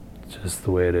helping. It's just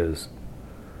the way it is.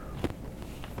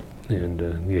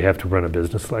 And you have to run a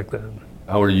business like that.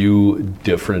 How are you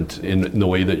different in the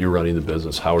way that you're running the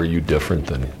business? How are you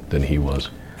different than he was?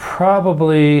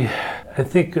 Probably, I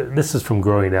think this is from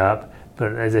growing up,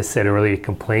 but as I said earlier, he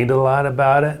complained a lot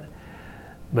about it,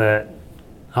 but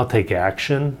I'll take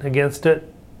action against it.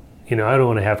 I don't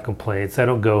want to have complaints. I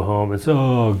don't go home and say,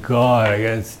 "Oh God, I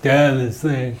gotta stand this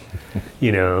thing."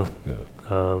 Yeah.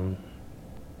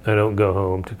 I don't go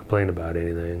home to complain about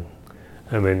anything.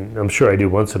 I mean, I'm sure I do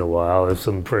once in a while if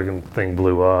some friggin' thing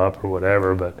blew up or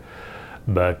whatever,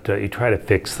 but you try to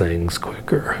fix things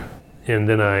quicker. And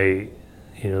then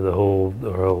the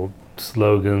whole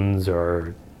slogans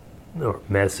or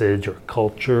message or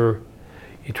culture,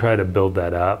 you try to build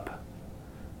that up.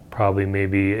 Probably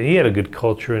maybe, he had a good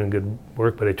culture and good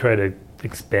work, but I try to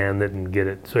expand it and get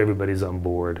it so everybody's on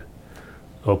board.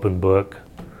 Open book,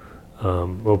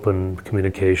 open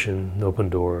communication, open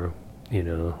door,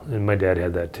 and my dad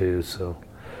had that too, so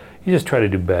you just try to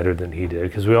do better than he did,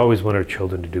 because we always want our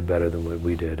children to do better than what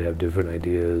we did, have different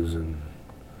ideas and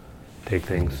take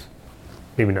things,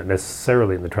 maybe not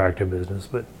necessarily in the tractor business,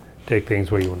 but take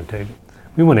things where you want to take it.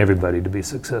 We want everybody to be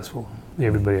successful,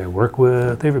 everybody I work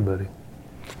with, everybody.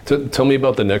 Tell me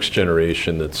about the next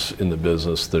generation that's in the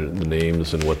business, the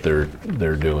names and what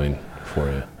they're doing for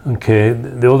you. Okay,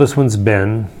 the oldest one's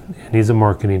Ben, and he's a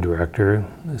marketing director.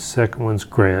 The second one's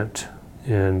Grant,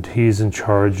 and he's in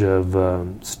charge of,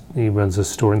 he runs a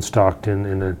store in Stockton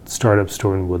and a startup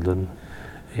store in Woodland.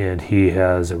 And he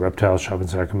has a reptile shop in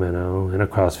Sacramento and a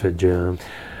CrossFit gym.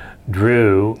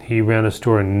 Drew, he ran a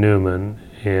store in Newman,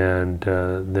 and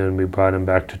then we brought him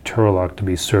back to Turlock to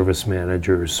be service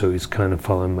manager, so he's kind of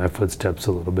following my footsteps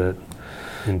a little bit.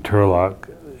 In Turlock,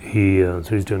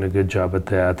 so he's doing a good job at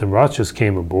that. Then Ross just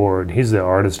came aboard. He's the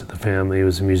artist of the family. He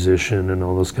was a musician and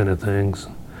all those kind of things.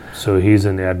 So he's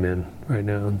in admin right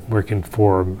now, working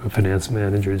for a finance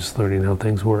manager, just learning how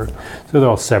things work. So they're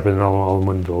all separate and all in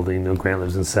one building. Grant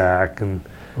lives in Sac, and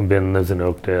Ben lives in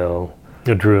Oakdale.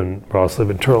 Drew and Ross live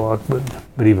in Turlock,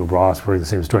 but even Ross, we're in the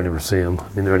same store, I never see them.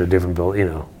 I mean, they're in a different building,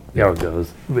 how it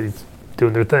goes. But he's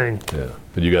doing their thing. Yeah,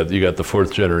 but you got the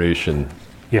fourth generation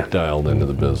dialed into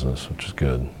the business, which is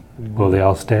good. Will they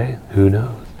all stay? Who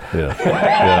knows?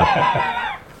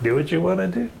 Yeah. Do what you want to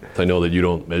do. I know that you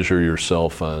don't measure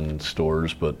yourself on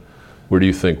stores, but where do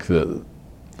you think that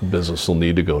the business will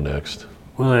need to go next?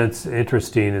 Well, it's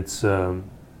interesting. It's kind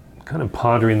of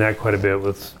pondering that quite a bit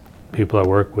with people I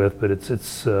work with, but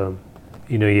it's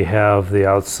you have the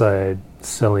outside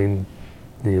selling,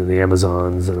 the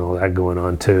Amazons and all that going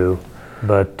on too,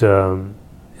 but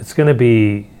it's going to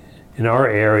be in our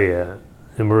area,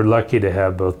 and we're lucky to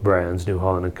have both brands, New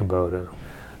Holland and Kubota,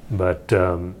 but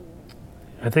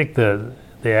I think the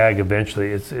ag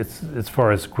eventually, it's as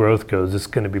far as growth goes, it's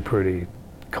going to be pretty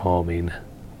calming.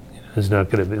 There's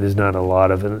not a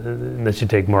lot of it unless you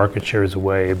take market shares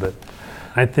away, but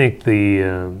I think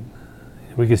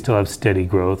we can still have steady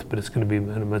growth, but it's going to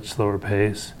be at a much slower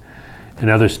pace. And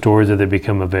other stores, as they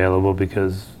become available,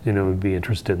 because we'd be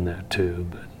interested in that too,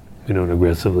 but we don't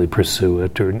aggressively pursue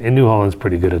it. And New Holland's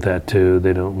pretty good at that too.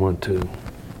 They don't want to,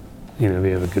 if you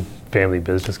have a good family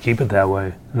business, keep it that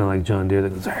way. Not like John Deere that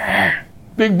goes,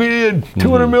 big bid,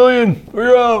 200 million,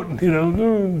 we're out.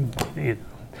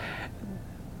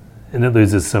 And it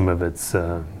loses some of its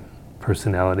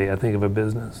personality, I think, of a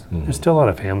business. There's still a lot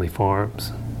of family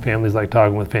farms. Families like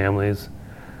talking with families.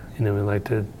 We like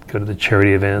to go to the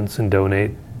charity events and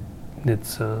donate.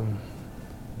 It's part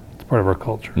of our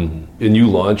culture. Mm-hmm. And you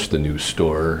launched the new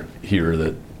store here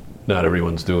that not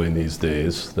everyone's doing these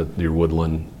days. That your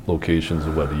Woodland location's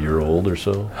a year old or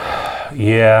so?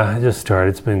 Yeah, I just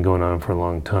started. It's been going on for a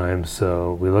long time.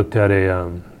 So we looked at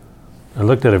I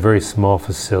looked at a very small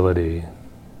facility.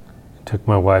 Took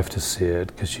my wife to see it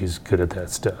because she's good at that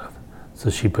stuff. So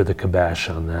she put the kibosh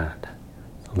on that.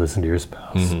 So listen to your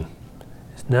spouse. Mm-hmm.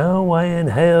 There's no way in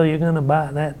hell you're going to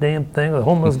buy that damn thing. A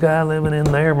homeless guy living in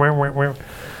there.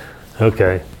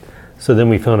 Okay. So then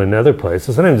we found another place.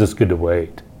 So sometimes it's good to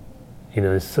wait.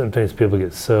 Sometimes people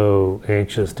get so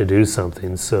anxious to do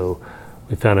something. So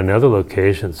we found another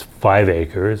location. It's 5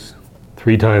 acres,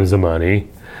 3 times the money.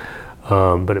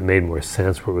 But it made more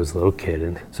sense where it was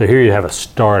located. So here you have a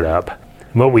startup.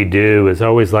 And what we do is I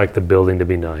always like the building to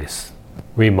be nice.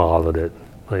 Remodeled it.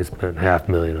 I spent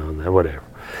 $500,000 on that, whatever.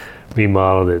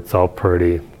 Remodeled it, it's all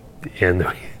pretty. And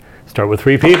we start with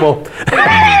 3 people.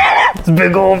 It's a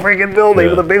big old freaking building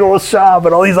with a big old shop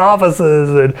and all these offices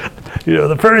and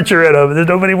the furniture in them. There's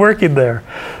nobody working there.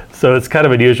 So it's kind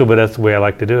of unusual, but that's the way I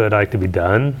like to do it. I like to be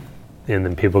done, and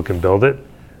then people can build it.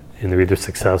 And they're either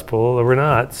successful or we're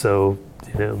not. So,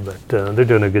 but they're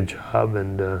doing a good job,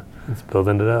 and it's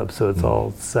building it up. So it's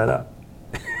all set up.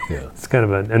 Yeah. It's kind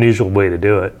of an unusual way to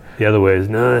do it. The other way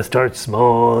is, start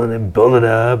small and then build it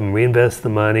up and reinvest the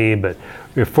money. But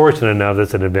we're fortunate enough,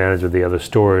 that's an advantage of the other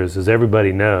stores, is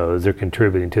everybody knows they're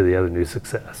contributing to the other new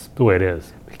success, the way it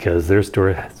is. Because their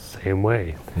store is the same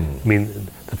way. I mean,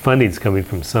 the funding's coming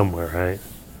from somewhere, right?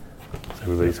 So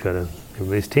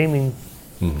everybody's teaming.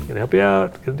 Gonna help you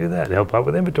out, gonna do that, help out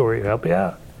with inventory, help you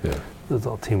out. Yeah. It's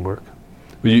all teamwork.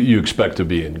 Well, you expect to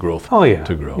be in growth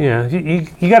to grow. Yeah,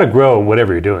 you got to grow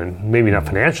whatever you're doing. Maybe not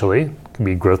financially, it can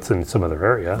be growth in some other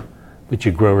area, but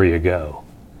you grow or you go.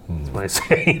 That's what I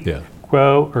say. Yeah.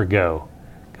 Grow or go.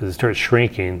 Because it starts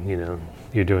shrinking,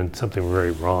 you're doing something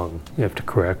very wrong. You have to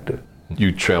correct it.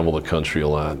 You travel the country a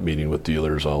lot, meeting with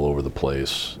dealers all over the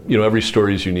place. Every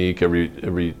story is unique. Every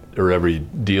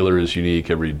dealer is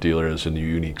unique. Every dealer has a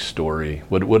unique story.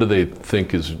 What do they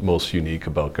think is most unique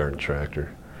about Garden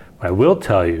Tractor? What I will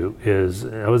tell you is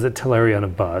I was at Tulare on a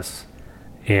bus,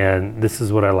 and this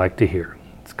is what I like to hear.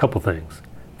 It's a couple things.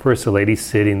 First, a lady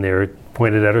sitting there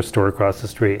pointed at her store across the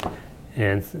street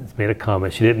and made a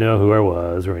comment. She didn't know who I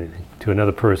was or anything, to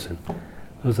another person.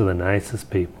 Those are the nicest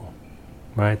people.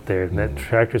 Right there, in that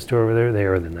tractor store over there, they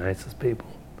are the nicest people.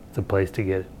 It's a place to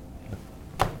get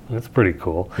it. That's pretty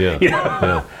cool. Yeah.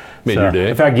 Yeah. Made your day.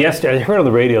 In fact, yesterday, I heard on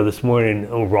the radio this morning,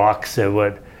 Rock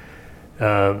said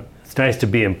it's nice to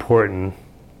be important,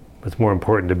 but it's more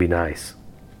important to be nice.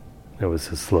 That was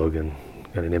his slogan.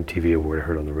 Got an MTV award I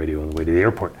heard on the radio on the way to the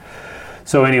airport.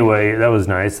 So anyway, that was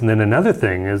nice. And then another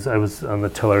thing is I was on the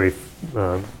Tulare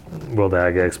World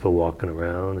Ag Expo walking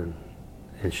around,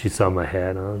 and she saw my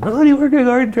hat on. Oh, do you work at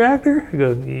Garden Tractor? I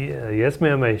go, yeah, yes,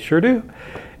 ma'am, I sure do.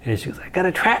 And she goes, I got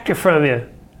a tractor from you.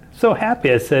 So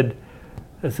happy. I said,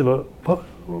 well,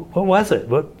 what was it?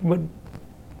 What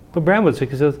brand was it?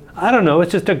 She says, I don't know.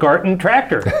 It's just a Garden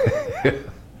Tractor.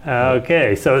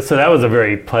 Okay, so that was a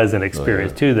very pleasant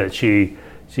experience too. That she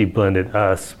blended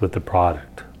us with the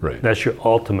product. Right. That's your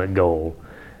ultimate goal.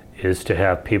 is to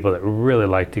have people that really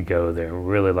like to go there,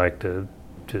 really like to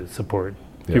support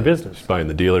your business. Buying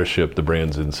the dealership, the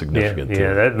brand's insignificant.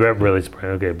 Yeah, that really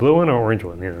spread. Okay, blue one or orange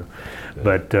one, you know. Yeah.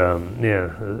 But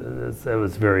that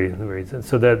was very, very.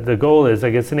 So that the goal is, I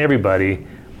guess, in everybody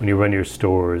when you run your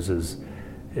stores is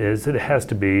it has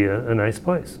to be a nice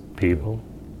place. People,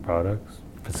 products,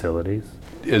 facilities.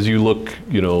 As you look,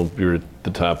 you're at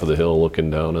the top of the hill looking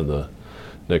down in the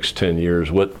next 10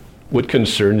 years. What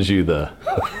concerns you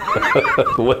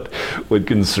what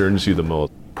concerns you the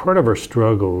most? Part of our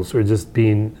struggles are just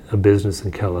being a business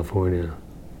in California.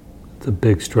 It's a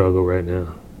big struggle right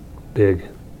now. Big,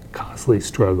 costly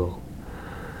struggle.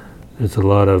 There's a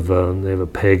lot of, they have a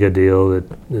PAGA deal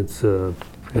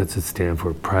what's it stand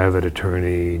for? Private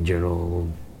Attorney General,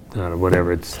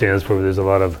 whatever it stands for. There's a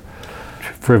lot of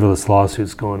frivolous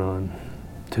lawsuits going on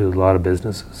to a lot of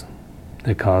businesses.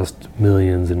 They cost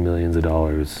millions and millions of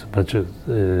dollars.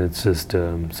 It's just,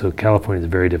 so California is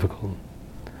very difficult.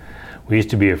 We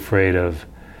used to be afraid of,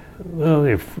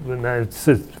 afraid's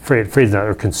not,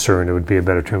 or concerned, it would be a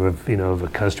better term of a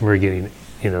customer getting,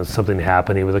 something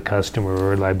happening with a customer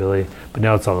or liability, but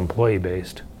now it's all employee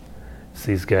based. It's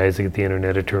these guys that get the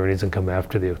internet attorneys and come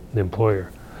after the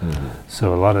employer. Mm-hmm.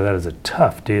 So a lot of that is a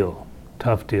tough deal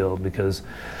because,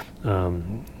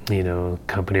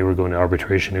 company, we're going to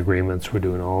arbitration agreements, we're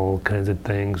doing all kinds of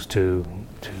things to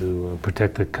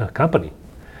protect the company.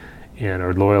 And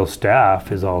our loyal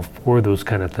staff is all for those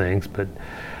kind of things, but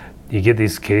you get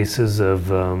these cases of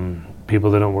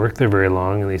people that don't work there very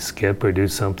long and they skip or do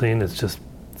something, it's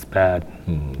bad.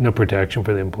 Mm-hmm. No protection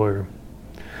for the employer.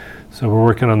 So we're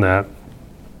working on that.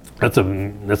 That's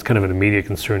kind of an immediate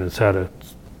concern, is how to,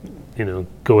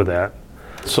 go with that.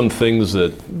 Some things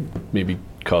that maybe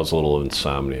cause a little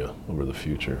insomnia over the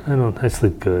future. I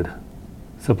sleep good.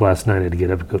 Except last night I had to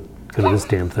get up and go to this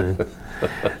damn thing.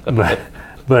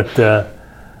 But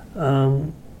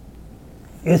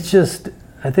it's just,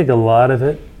 I think a lot of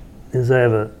it is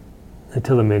I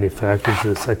tell the manufacturers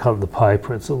this, I call it the pie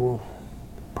principle.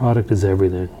 Product is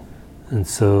everything. And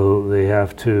so they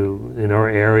have to, in our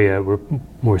area, we're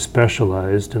more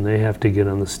specialized and they have to get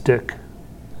on the stick.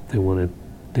 They want to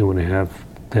have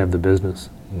the business.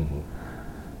 Mm-hmm.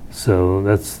 So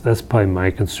that's probably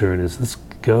my concern is let's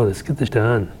get this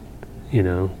done,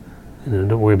 And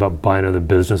don't worry about buying other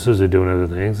businesses or doing other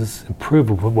things. Let's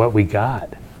improve what we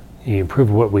got. You improve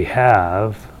what we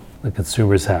have, the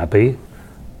consumer's happy,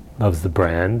 loves the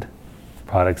brand, the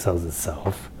product sells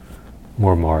itself,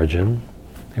 more margin,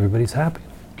 everybody's happy.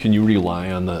 Can you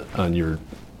rely on your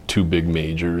two big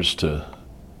majors to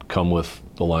come with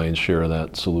the lion's share of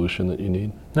that solution that you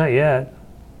need? Not yet.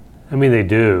 I mean, they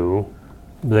do.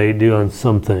 They do on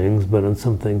some things, but on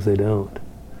some things they don't.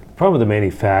 The problem with the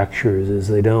manufacturers is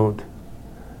they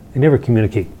never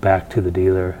communicate back to the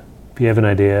dealer. If you have an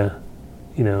idea,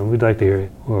 we'd like to hear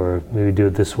it, or maybe do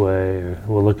it this way, or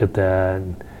we'll look at that,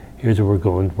 and here's where we're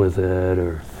going with it,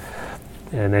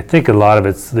 and I think a lot of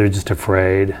it's they're just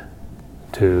afraid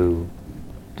to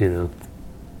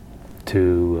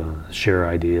share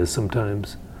ideas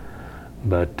sometimes,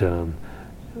 but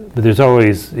there's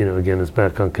always, again, it's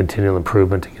back on continual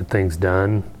improvement to get things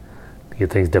done, to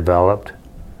get things developed,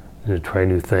 and to try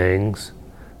new things.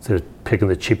 Instead of picking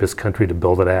the cheapest country to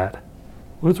build it at.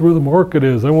 That's where the market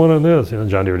is. I want on this.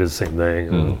 John Deere does the same thing.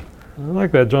 Mm-hmm. I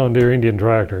like that John Deere Indian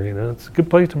tractor. It's a good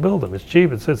place to build them. It's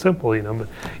cheap. It's simple. But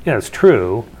yeah, it's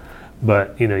true.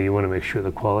 But you want to make sure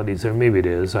the quality's there. Maybe it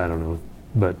is. I don't know.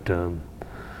 But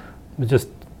it's just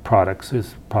products.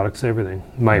 Products everything.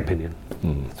 My opinion.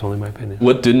 Mm-hmm. It's only my opinion.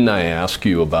 What didn't I ask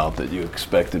you about that you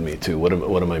expected me to? What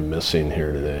am I missing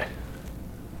here today?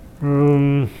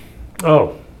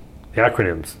 The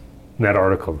acronyms in that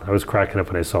article. I was cracking up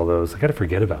when I saw those. I got to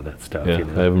forget about that stuff. Yeah, I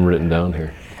have them written down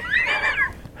here.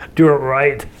 Do it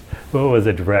right. What was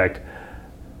it, direct?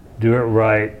 Do it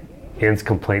right. Ends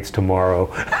complaints tomorrow.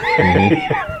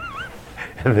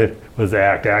 Mm-hmm. And then was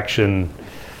action,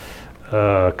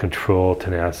 control,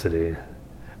 tenacity.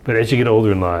 But as you get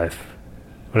older in life,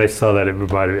 when I saw that, it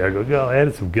reminded me, I go, I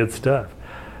added some good stuff.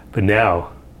 But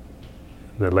now,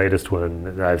 the latest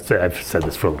one, I've said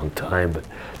this for a long time, but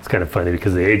it's kind of funny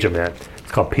because the age I'm at,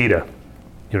 it's called PETA.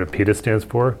 You know what PETA stands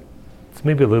for? It's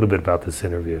maybe a little bit about this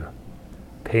interview.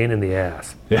 Pain in the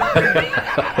ass. Yeah.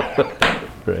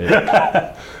 Right.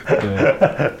 Yeah.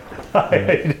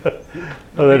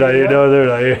 They're not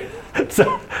here.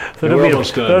 So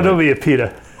don't be a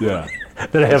PETA. Yeah.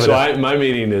 My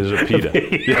meeting is a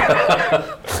PETA.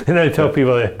 Yeah. And I tell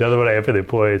people another one I have for the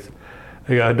employees.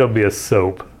 I go, don't be a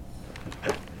soap.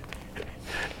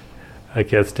 I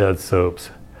can't stand soaps.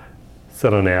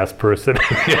 Set an ass person.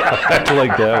 Yeah, I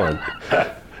like that one.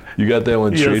 You got that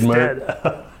one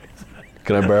trademarked?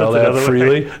 Can I borrow that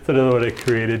freely? That's another one I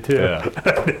created too.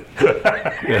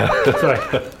 Yeah. So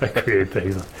I create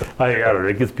things. I don't know,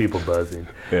 it gets people buzzing.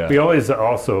 Yeah. We always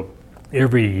also,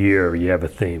 every year you have a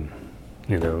theme.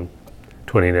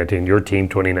 2019, your team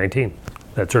 2019.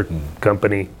 That's our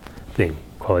company theme.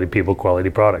 Quality people, quality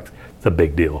products. It's a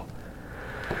big deal.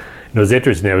 It was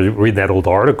interesting. I was reading that old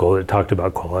article that talked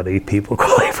about quality people,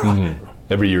 quality products.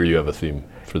 Every year you have a theme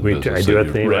for the business. I do a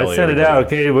theme. I sent it out.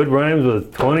 Okay, what rhymes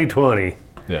with 2020?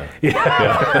 Yeah.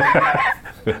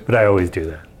 But I always do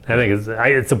that. I think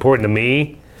it's important to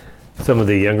me. Some of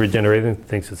the younger generation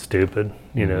thinks it's stupid,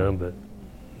 but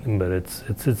it's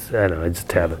I don't know. I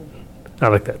just have it. I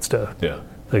like that stuff. Yeah.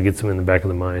 So it gets them in the back of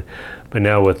the mind. But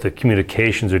now with the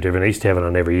communications are different. I used to have it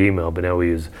on every email, but now we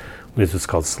use what's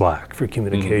called Slack for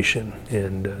communication,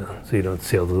 and so you don't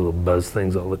see all the little buzz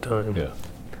things all the time. Yeah.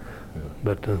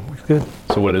 But it's good.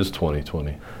 So what is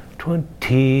 2020?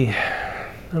 I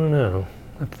don't know.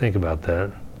 I have to think about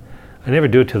that. I never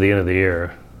do it till the end of the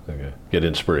year. Okay. Get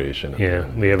inspiration. Yeah,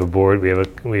 we have a board. We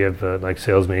have like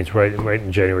sales meetings right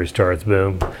in January starts.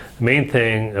 Boom. The main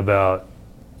thing about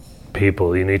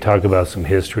people, you talk about some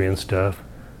history and stuff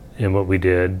and what we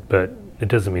did, but it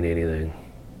doesn't mean anything.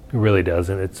 It really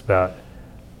doesn't. It's about,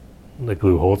 like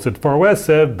Lou Holtz at Far West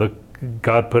said, look,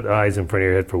 God put eyes in front of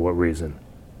your head for what reason?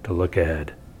 To look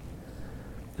ahead.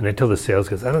 And I tell the sales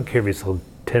guys, I don't care if you sold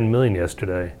 10 million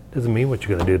yesterday. It doesn't mean what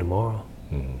you're going to do tomorrow.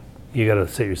 You got to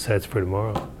set your sights for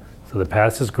tomorrow. So the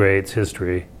past is great, it's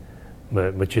history,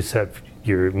 but what you set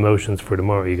your emotions for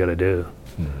tomorrow, you got to do.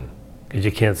 Because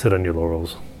you can't sit on your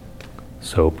laurels,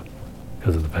 soap,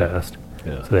 because of the past.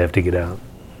 Yeah. So they have to get out,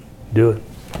 do it.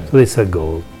 Yeah. So they set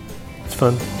goals. It's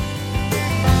fun.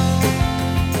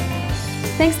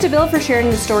 Thanks to Bill for sharing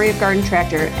the story of Garden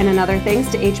Tractor, and another thanks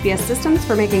to HBS Systems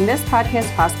for making this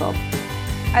podcast possible.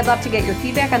 I'd love to get your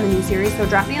feedback on the new series, so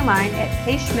drop me a line at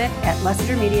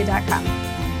kschmidt@lessitermedia.com.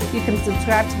 You can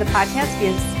subscribe to the podcast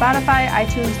via Spotify,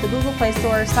 iTunes, the Google Play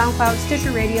Store, SoundCloud,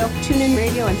 Stitcher Radio, TuneIn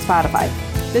Radio, and Spotify.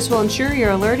 This will ensure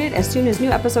you're alerted as soon as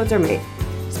new episodes are made.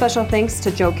 Special thanks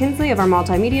to Joe Kinsley of our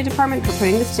multimedia department for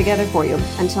putting this together for you.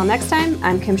 Until next time,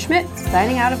 I'm Kim Schmidt,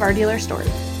 signing out of our dealer story.